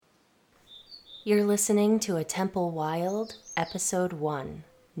You're listening to A Temple Wild, Episode 1,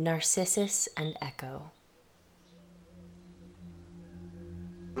 Narcissus and Echo.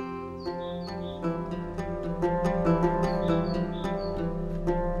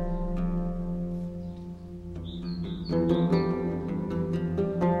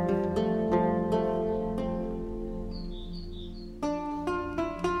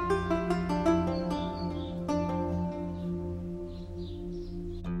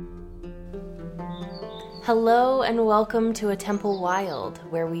 Hello and welcome to A Temple Wild,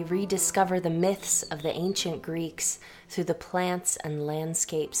 where we rediscover the myths of the ancient Greeks through the plants and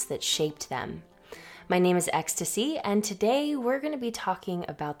landscapes that shaped them. My name is Ecstasy, and today we're going to be talking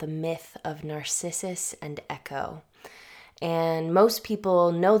about the myth of Narcissus and Echo. And most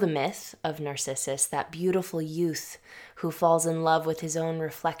people know the myth of Narcissus, that beautiful youth who falls in love with his own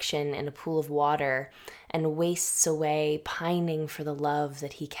reflection in a pool of water and wastes away pining for the love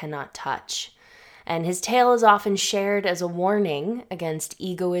that he cannot touch. And his tale is often shared as a warning against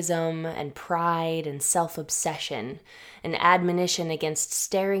egoism and pride and self-obsession, an admonition against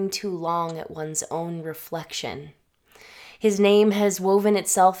staring too long at one's own reflection. His name has woven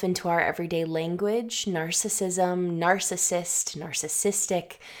itself into our everyday language: narcissism, narcissist,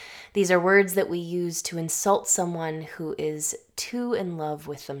 narcissistic. These are words that we use to insult someone who is too in love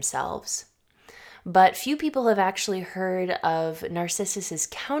with themselves. But few people have actually heard of Narcissus's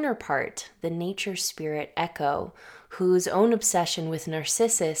counterpart, the nature spirit Echo, whose own obsession with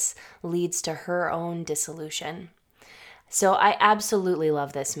Narcissus leads to her own dissolution. So I absolutely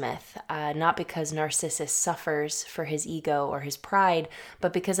love this myth, not because Narcissus suffers for his ego or his pride,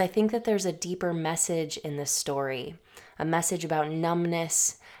 but because I think that there's a deeper message in this story, a message about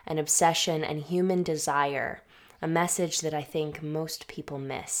numbness and obsession and human desire, a message that I think most people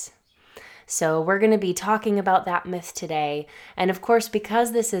miss. So we're going to be talking about that myth today. And of course,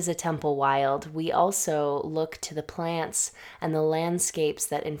 because this is a temple wild, we also look to the plants and the landscapes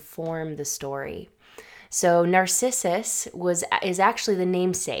that inform the story. So Narcissus is actually the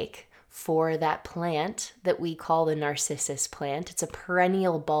namesake for that plant that we call the narcissus plant. It's a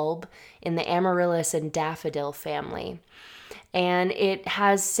perennial bulb in the amaryllis and daffodil family. And it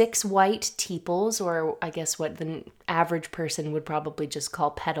has 6 white tepals, or I guess what the average person would probably just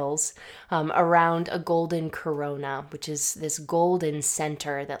call petals, around a golden corona, which is this golden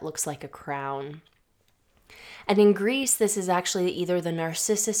center that looks like a crown. And in Greece, this is actually either the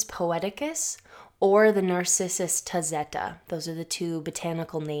Narcissus poeticus or the Narcissus tazeta. Those are the 2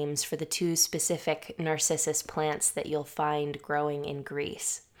 botanical names for the 2 specific narcissus plants that you'll find growing in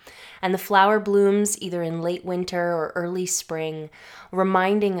Greece. And the flower blooms either in late winter or early spring,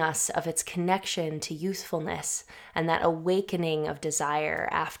 reminding us of its connection to youthfulness and that awakening of desire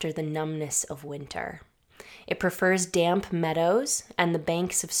after the numbness of winter. It prefers damp meadows and the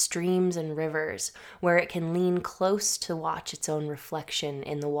banks of streams and rivers, where it can lean close to watch its own reflection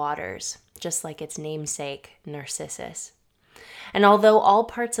in the waters, just like its namesake, Narcissus. And although all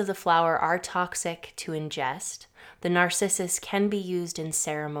parts of the flower are toxic to ingest, the narcissus can be used in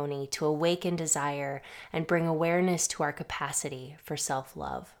ceremony to awaken desire and bring awareness to our capacity for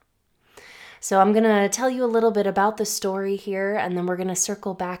self-love. So I'm going to tell you a little bit about the story here, and then we're going to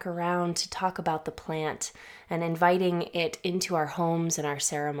circle back around to talk about the plant and inviting it into our homes and our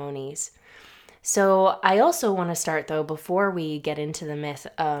ceremonies. So I also want to start, though, before we get into the myth,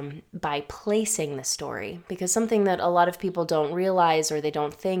 by placing the story, because something that a lot of people don't realize or they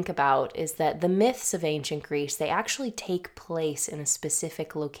don't think about is that the myths of ancient Greece, they actually take place in a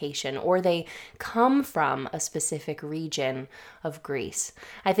specific location, or they come from a specific region of Greece.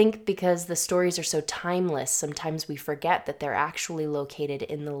 I think because the stories are so timeless, sometimes we forget that they're actually located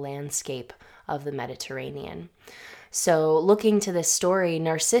in the landscape of the Mediterranean. So looking to this story,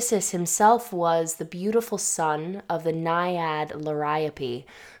 Narcissus himself was the beautiful son of the naiad Liriope,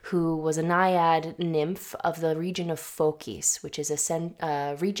 who was a naiad nymph of the region of Phokis, which is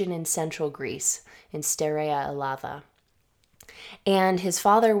a region in central Greece, in Sterea Elava. And his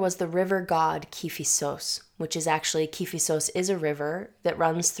father was the river god Kiphisos, which is actually, Kiphisos is a river that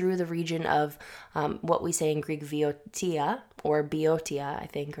runs through the region of what we say in Greek Viotia, or Boeotia, I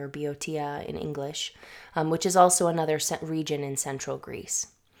think, or Boeotia in English, which is also another region in central Greece.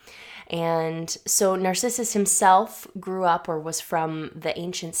 And so Narcissus himself grew up, or was from, the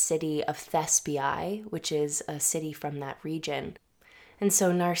ancient city of Thespiae, which is a city from that region. And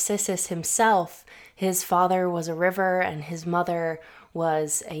so Narcissus himself, his father was a river and his mother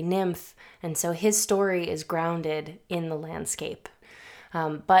was a nymph, and so his story is grounded in the landscape.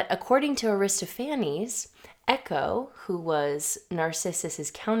 But according to Aristophanes, Echo, who was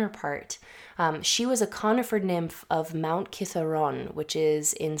Narcissus's counterpart, she was a conifer nymph of Mount Kithaeron, which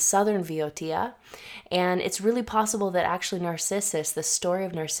is in southern Boeotia. And it's really possible that actually Narcissus, the story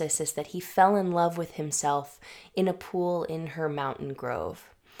of Narcissus, that he fell in love with himself in a pool in her mountain grove.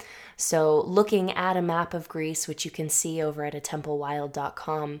 So looking at a map of Greece, which you can see over at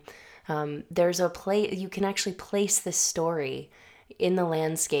aTempleWild.com, there's a place you can actually place this story in the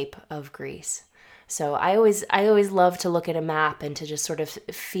landscape of Greece. So I always love to look at a map and to just sort of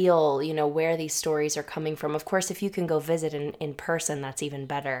feel, where these stories are coming from. Of course, if you can go visit in person, that's even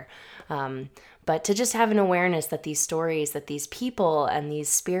better. But to just have an awareness that these stories, that these people and these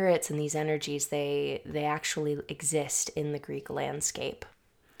spirits and these energies, they actually exist in the Greek landscape.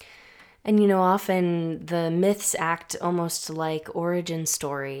 And, often the myths act almost like origin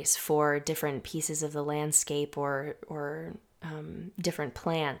stories for different pieces of the landscape or different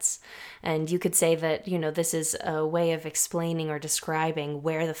plants. And you could say that, this is a way of explaining or describing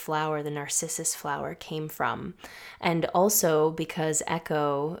where the narcissus flower came from. And also because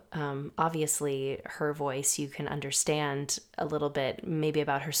Echo, obviously her voice, you can understand a little bit maybe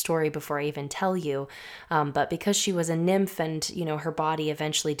about her story before I even tell you. But because she was a nymph and, her body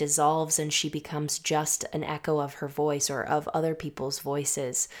eventually dissolves and she becomes just an echo of her voice or of other people's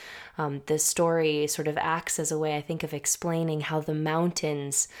voices, this story sort of acts as a way, I think, of explaining how the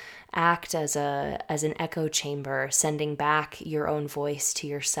mountains act as an echo chamber, sending back your own voice to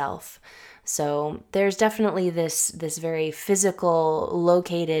yourself. So there's definitely this very physical,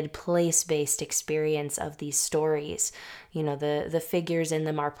 located, place-based experience of these stories. The figures in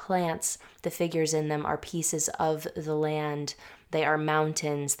them are plants. The figures in them are pieces of the land. They are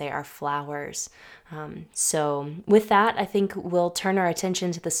mountains. They are flowers. So with that, I think we'll turn our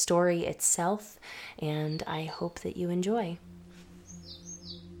attention to the story itself, and I hope that you enjoy.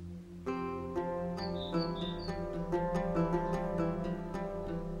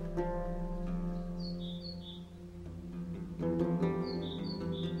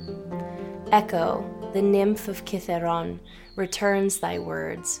 Echo, the nymph of Kithaeron, returns thy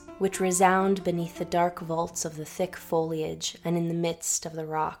words, which resound beneath the dark vaults of the thick foliage and in the midst of the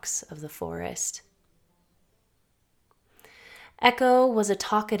rocks of the forest. Echo was a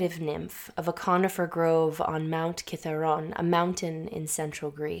talkative nymph of a conifer grove on Mount Kithaeron, a mountain in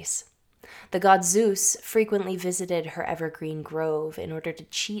central Greece. The god Zeus frequently visited her evergreen grove in order to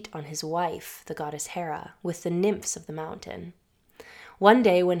cheat on his wife, the goddess Hera, with the nymphs of the mountain. One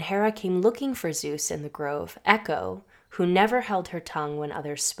day when Hera came looking for Zeus in the grove, Echo, who never held her tongue when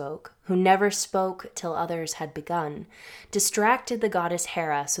others spoke, who never spoke till others had begun, distracted the goddess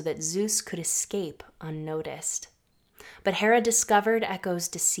Hera so that Zeus could escape unnoticed. But Hera discovered Echo's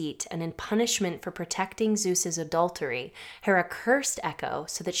deceit, and in punishment for protecting Zeus's adultery, Hera cursed Echo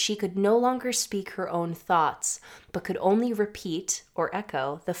so that she could no longer speak her own thoughts, but could only repeat, or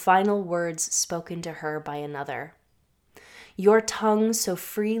echo, the final words spoken to her by another. Your tongue so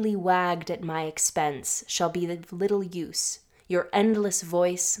freely wagged at my expense shall be of little use, your endless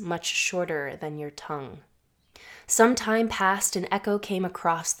voice much shorter than your tongue. Some time passed, and Echo came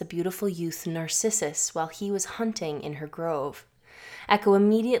across the beautiful youth Narcissus while he was hunting in her grove. Echo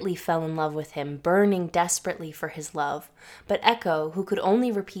immediately fell in love with him, burning desperately for his love, but Echo, who could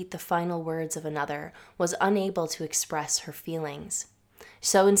only repeat the final words of another, was unable to express her feelings.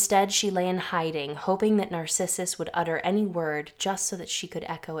 So instead she lay in hiding, hoping that Narcissus would utter any word just so that she could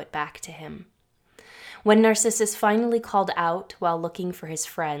echo it back to him. When Narcissus finally called out while looking for his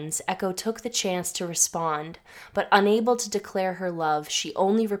friends, Echo took the chance to respond, but unable to declare her love, she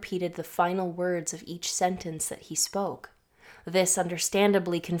only repeated the final words of each sentence that he spoke. This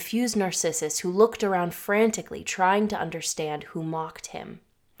understandably confused Narcissus, who looked around frantically, trying to understand who mocked him.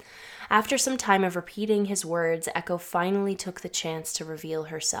 After some time of repeating his words, Echo finally took the chance to reveal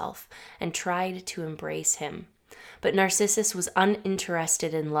herself and tried to embrace him. But Narcissus was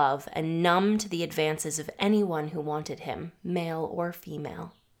uninterested in love and numb to the advances of anyone who wanted him, male or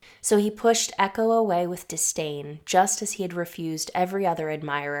female. So he pushed Echo away with disdain, just as he had refused every other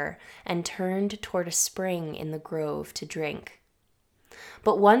admirer, and turned toward a spring in the grove to drink.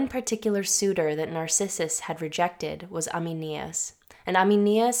 But one particular suitor that Narcissus had rejected was Amynias. And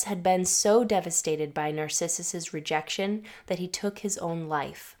Amynias had been so devastated by Narcissus's rejection that he took his own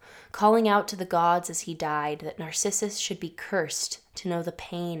life, calling out to the gods as he died that Narcissus should be cursed to know the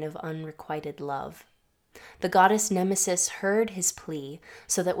pain of unrequited love. The goddess Nemesis heard his plea,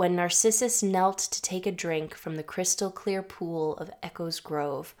 so that when Narcissus knelt to take a drink from the crystal-clear pool of Echo's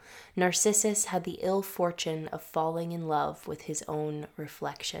grove, Narcissus had the ill fortune of falling in love with his own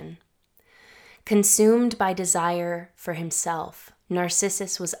reflection. Consumed by desire for himself,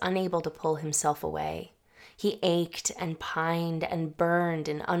 Narcissus was unable to pull himself away. He ached and pined and burned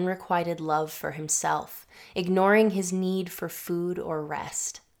in unrequited love for himself, ignoring his need for food or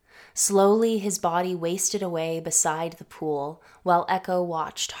rest. Slowly, his body wasted away beside the pool, while Echo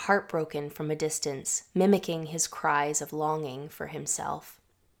watched heartbroken from a distance, mimicking his cries of longing for himself.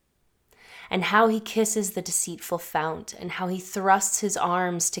 And how he kisses the deceitful fount, and how he thrusts his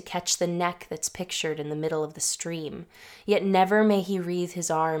arms to catch the neck that's pictured in the middle of the stream, yet never may he wreathe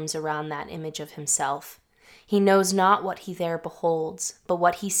his arms around that image of himself. He knows not what he there beholds, but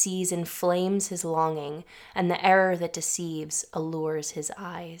what he sees inflames his longing, and the error that deceives allures his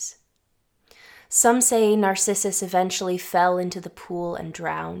eyes. Some say Narcissus eventually fell into the pool and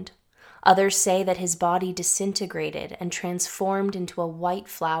drowned. Others say that his body disintegrated and transformed into a white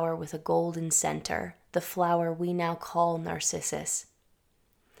flower with a golden center, the flower we now call Narcissus.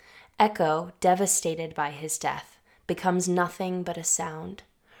 Echo, devastated by his death, becomes nothing but a sound.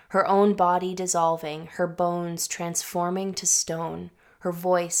 Her own body dissolving, her bones transforming to stone, her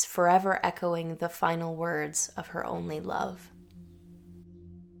voice forever echoing the final words of her only love.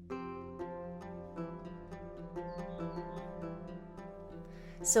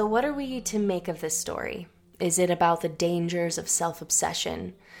 So what are we to make of this story? Is it about the dangers of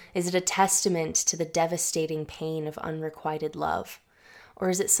self-obsession? Is it a testament to the devastating pain of unrequited love?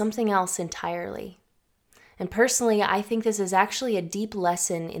 Or is it something else entirely? And personally, I think this is actually a deep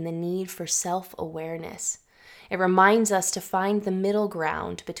lesson in the need for self-awareness. It reminds us to find the middle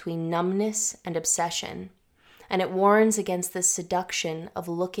ground between numbness and obsession. And it warns against the seduction of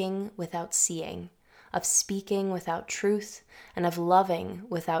looking without seeing, of speaking without truth, and of loving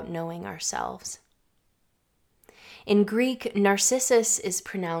without knowing ourselves. In Greek, Narcissus is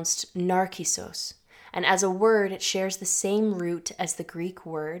pronounced Narcissos, and as a word it shares the same root as the Greek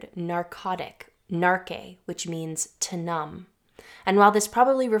word narcotic, narke, which means to numb. And while this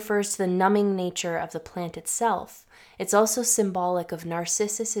probably refers to the numbing nature of the plant itself, it's also symbolic of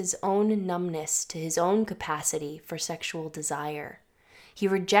Narcissus's own numbness to his own capacity for sexual desire. He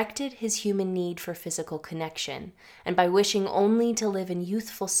rejected his human need for physical connection, and by wishing only to live in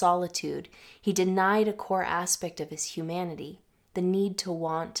youthful solitude, he denied a core aspect of his humanity, the need to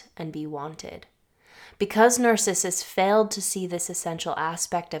want and be wanted. Because Narcissus failed to see this essential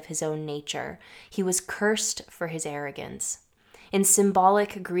aspect of his own nature, he was cursed for his arrogance. In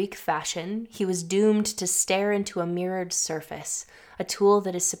symbolic Greek fashion, he was doomed to stare into a mirrored surface, a tool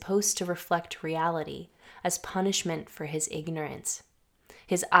that is supposed to reflect reality, as punishment for his ignorance.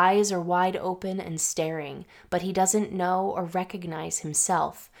 His eyes are wide open and staring, but he doesn't know or recognize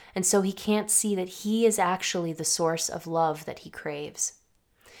himself, and so he can't see that he is actually the source of love that he craves.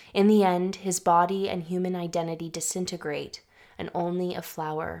 In the end, his body and human identity disintegrate, and only a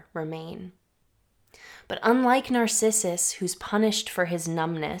flower remain. But unlike Narcissus, who's punished for his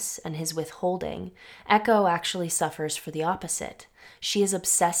numbness and his withholding, Echo actually suffers for the opposite. She is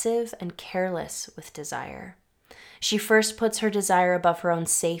obsessive and careless with desire. She first puts her desire above her own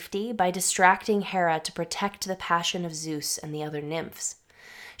safety by distracting Hera to protect the passion of Zeus and the other nymphs.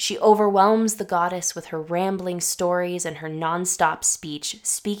 She overwhelms the goddess with her rambling stories and her nonstop speech,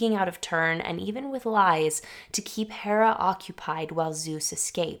 speaking out of turn and even with lies to keep Hera occupied while Zeus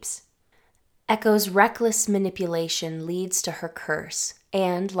escapes. Echo's reckless manipulation leads to her curse,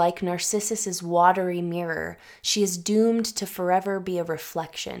 and, like Narcissus's watery mirror, she is doomed to forever be a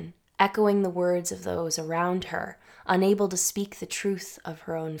reflection, echoing the words of those around her, unable to speak the truth of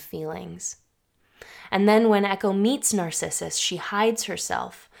her own feelings. And then when Echo meets Narcissus, she hides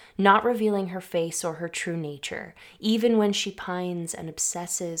herself, not revealing her face or her true nature, even when she pines and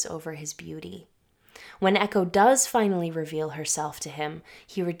obsesses over his beauty. When Echo does finally reveal herself to him,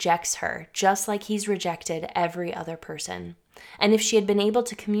 he rejects her, just like he's rejected every other person. And if she had been able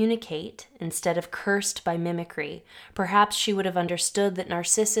to communicate, instead of cursed by mimicry, perhaps she would have understood that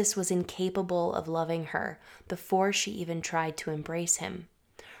Narcissus was incapable of loving her before she even tried to embrace him.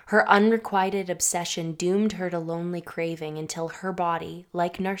 Her unrequited obsession doomed her to lonely craving until her body,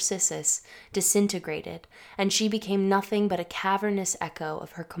 like Narcissus, disintegrated, and she became nothing but a cavernous echo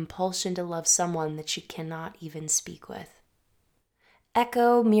of her compulsion to love someone that she cannot even speak with.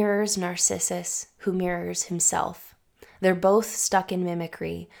 Echo mirrors Narcissus, who mirrors himself. They're both stuck in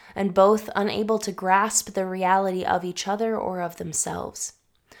mimicry, and both unable to grasp the reality of each other or of themselves.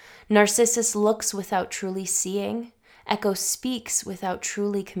 Narcissus looks without truly seeing. Echo speaks without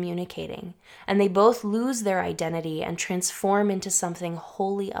truly communicating, and they both lose their identity and transform into something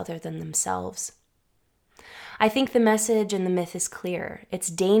wholly other than themselves. I think the message in the myth is clear. It's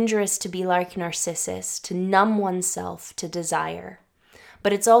dangerous to be like Narcissus, to numb oneself to desire.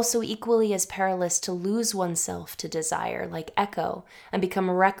 But it's also equally as perilous to lose oneself to desire, like Echo, and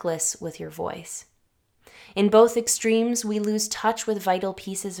become reckless with your voice. In both extremes, we lose touch with vital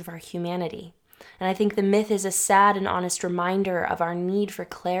pieces of our humanity. And I think the myth is a sad and honest reminder of our need for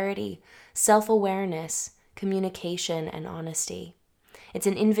clarity, self-awareness, communication, and honesty. It's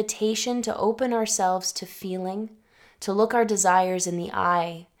an invitation to open ourselves to feeling, to look our desires in the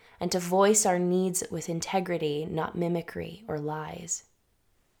eye, and to voice our needs with integrity, not mimicry or lies.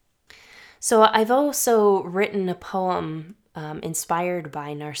 So I've also written a poem inspired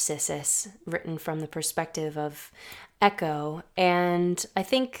by Narcissus, written from the perspective of Echo. And I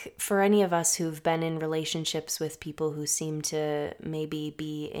think for any of us who've been in relationships with people who seem to maybe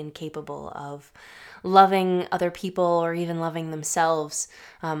be incapable of loving other people or even loving themselves,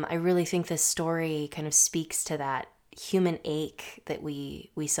 I really think this story kind of speaks to that human ache that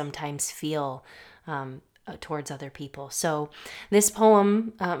we sometimes feel towards other people. So this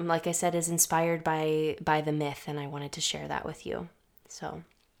poem, like I said, is inspired by the myth, and I wanted to share that with you. So,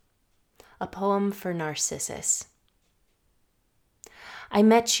 a poem for Narcissus. I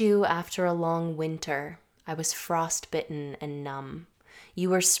met you after a long winter. I was frostbitten and numb. You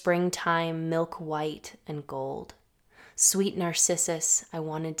were springtime, milk white and gold. Sweet Narcissus, I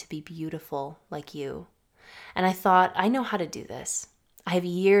wanted to be beautiful like you. And I thought, I know how to do this. I have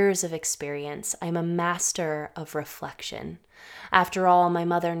years of experience. I'm a master of reflection. After all, my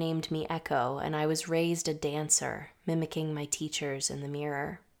mother named me Echo, and I was raised a dancer, mimicking my teachers in the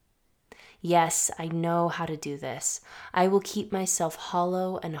mirror. Yes, I know how to do this. I will keep myself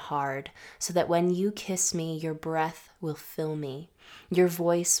hollow and hard, so that when you kiss me, your breath will fill me. Your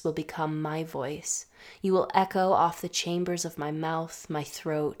voice will become my voice. You will echo off the chambers of my mouth, my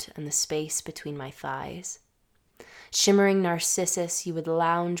throat, and the space between my thighs. Shimmering Narcissus, you would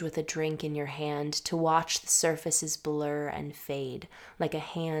lounge with a drink in your hand to watch the surfaces blur and fade like a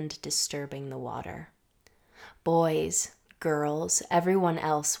hand disturbing the water. Boys, girls, everyone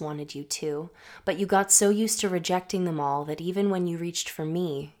else wanted you too, but you got so used to rejecting them all that even when you reached for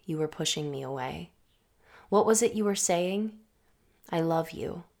me, you were pushing me away. What was it you were saying? I love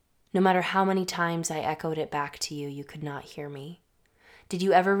you. No matter how many times I echoed it back to you, you could not hear me. Did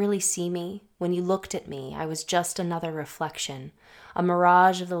you ever really see me? When you looked at me, I was just another reflection, a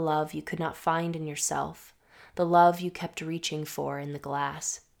mirage of the love you could not find in yourself, the love you kept reaching for in the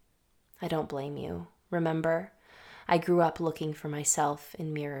glass. I don't blame you. Remember, I grew up looking for myself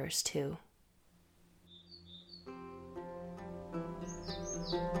in mirrors too.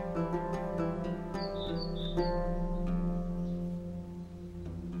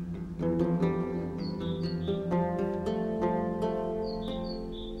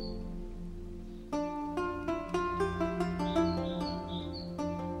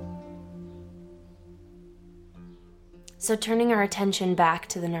 So turning our attention back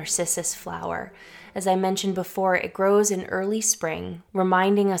to the narcissus flower, as I mentioned before, it grows in early spring,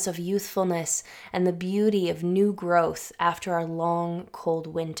 reminding us of youthfulness and the beauty of new growth after our long, cold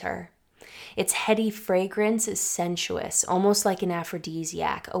winter. Its heady fragrance is sensuous, almost like an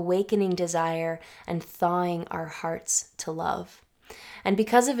aphrodisiac, awakening desire and thawing our hearts to love. And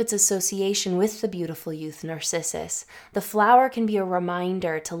because of its association with the beautiful youth Narcissus, the flower can be a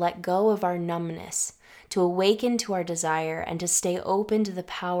reminder to let go of our numbness, to awaken to our desire, and to stay open to the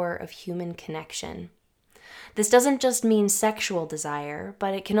power of human connection. This doesn't just mean sexual desire,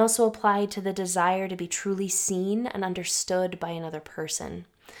 but it can also apply to the desire to be truly seen and understood by another person.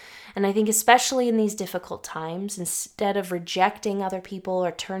 And I think especially in these difficult times, instead of rejecting other people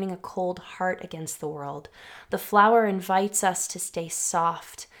or turning a cold heart against the world, the flower invites us to stay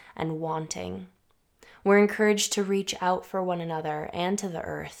soft and wanting. We're encouraged to reach out for one another and to the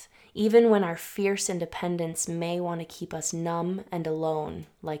earth, even when our fierce independence may want to keep us numb and alone,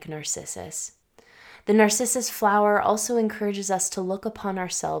 like Narcissus. The narcissus flower also encourages us to look upon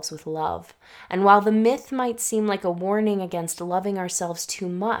ourselves with love. And while the myth might seem like a warning against loving ourselves too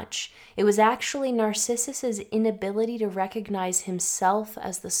much, it was actually Narcissus's inability to recognize himself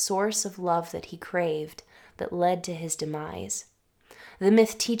as the source of love that he craved that led to his demise. The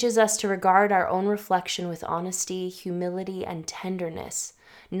myth teaches us to regard our own reflection with honesty, humility, and tenderness,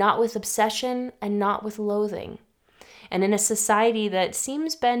 not with obsession and not with loathing. And in a society that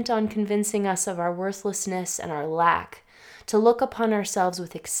seems bent on convincing us of our worthlessness and our lack, to look upon ourselves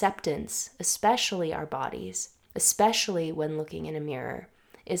with acceptance, especially our bodies, especially when looking in a mirror,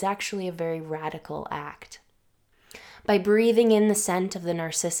 is actually a very radical act. By breathing in the scent of the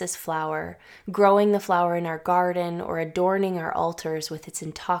narcissus flower, growing the flower in our garden, or adorning our altars with its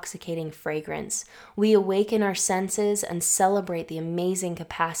intoxicating fragrance, we awaken our senses and celebrate the amazing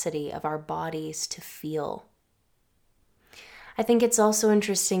capacity of our bodies to feel. I think it's also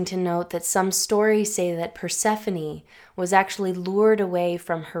interesting to note that some stories say that Persephone was actually lured away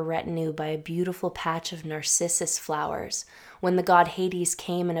from her retinue by a beautiful patch of narcissus flowers when the god Hades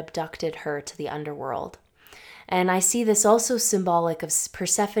came and abducted her to the underworld. And I see this also symbolic of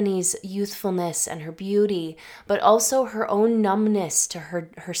Persephone's youthfulness and her beauty, but also her own numbness to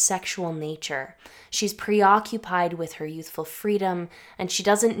her sexual nature. She's preoccupied with her youthful freedom, and she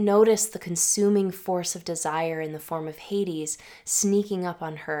doesn't notice the consuming force of desire in the form of Hades sneaking up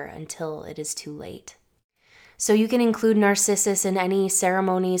on her until it is too late. So you can include Narcissus in any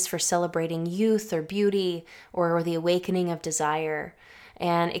ceremonies for celebrating youth or beauty or the awakening of desire.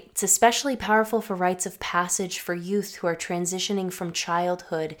 And it's especially powerful for rites of passage for youth who are transitioning from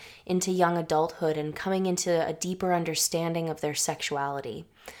childhood into young adulthood and coming into a deeper understanding of their sexuality.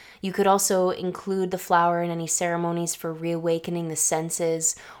 You could also include the flower in any ceremonies for reawakening the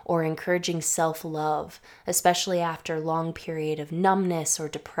senses or encouraging self-love, especially after a long period of numbness or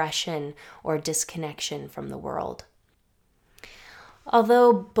depression or disconnection from the world.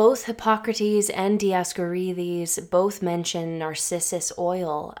 Although both Hippocrates and Dioscorides both mention narcissus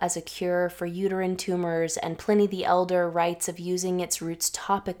oil as a cure for uterine tumors, and Pliny the Elder writes of using its roots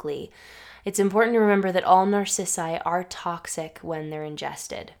topically, it's important to remember that all narcissi are toxic when they're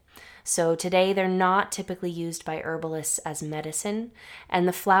ingested. So today they're not typically used by herbalists as medicine, and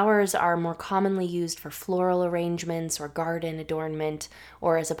the flowers are more commonly used for floral arrangements or garden adornment,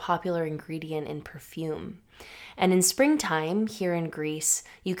 or as a popular ingredient in perfume. And in springtime, here in Greece,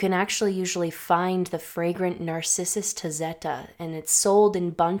 you can actually usually find the fragrant Narcissus tazeta, and it's sold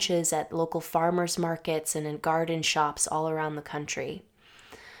in bunches at local farmers markets and in garden shops all around the country.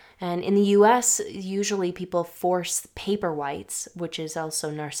 And in the US, usually people force paper whites, which is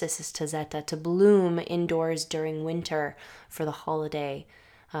also Narcissus tazeta, to bloom indoors during winter for the holiday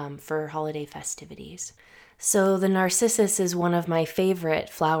festivities. So the narcissus is one of my favorite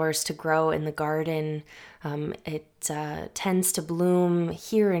flowers to grow in the garden. It tends to bloom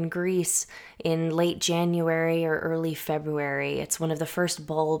here in Greece in late January or early February. It's one of the first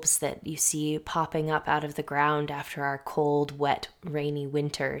bulbs that you see popping up out of the ground after our cold, wet, rainy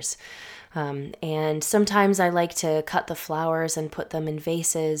winters. And sometimes I like to cut the flowers and put them in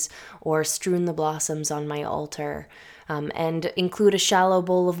vases or strewn the blossoms on my altar. And include a shallow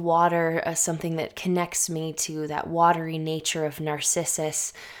bowl of water, something that connects me to that watery nature of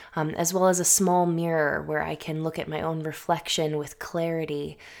Narcissus, as well as a small mirror where I can look at my own reflection with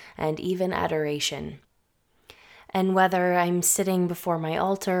clarity and even adoration. And whether I'm sitting before my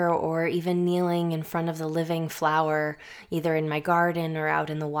altar or even kneeling in front of the living flower, either in my garden or out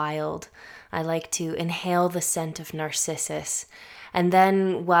in the wild, I like to inhale the scent of Narcissus. And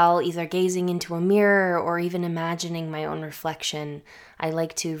then, while either gazing into a mirror or even imagining my own reflection, I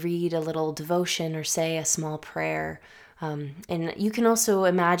like to read a little devotion or say a small prayer. And you can also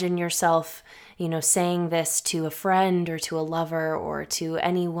imagine yourself, saying this to a friend or to a lover or to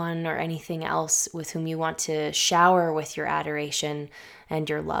anyone or anything else with whom you want to shower with your adoration and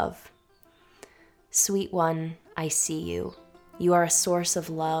your love. Sweet one, I see you. You are a source of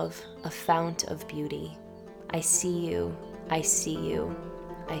love, a fount of beauty. I see you. I see you.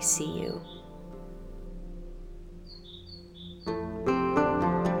 I see you.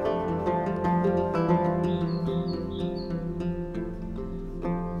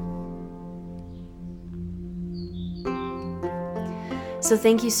 So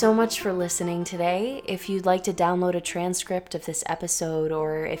thank you so much for listening today. If you'd like to download a transcript of this episode,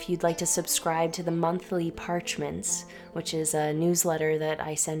 or if you'd like to subscribe to the monthly Parchments, which is a newsletter that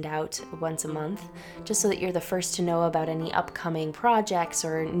I send out once a month, just so that you're the first to know about any upcoming projects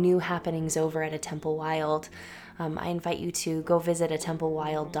or new happenings over at A Temple Wild, I invite you to go visit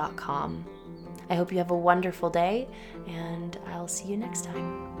atemplewild.com. I hope you have a wonderful day, and I'll see you next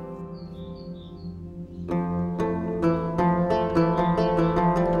time.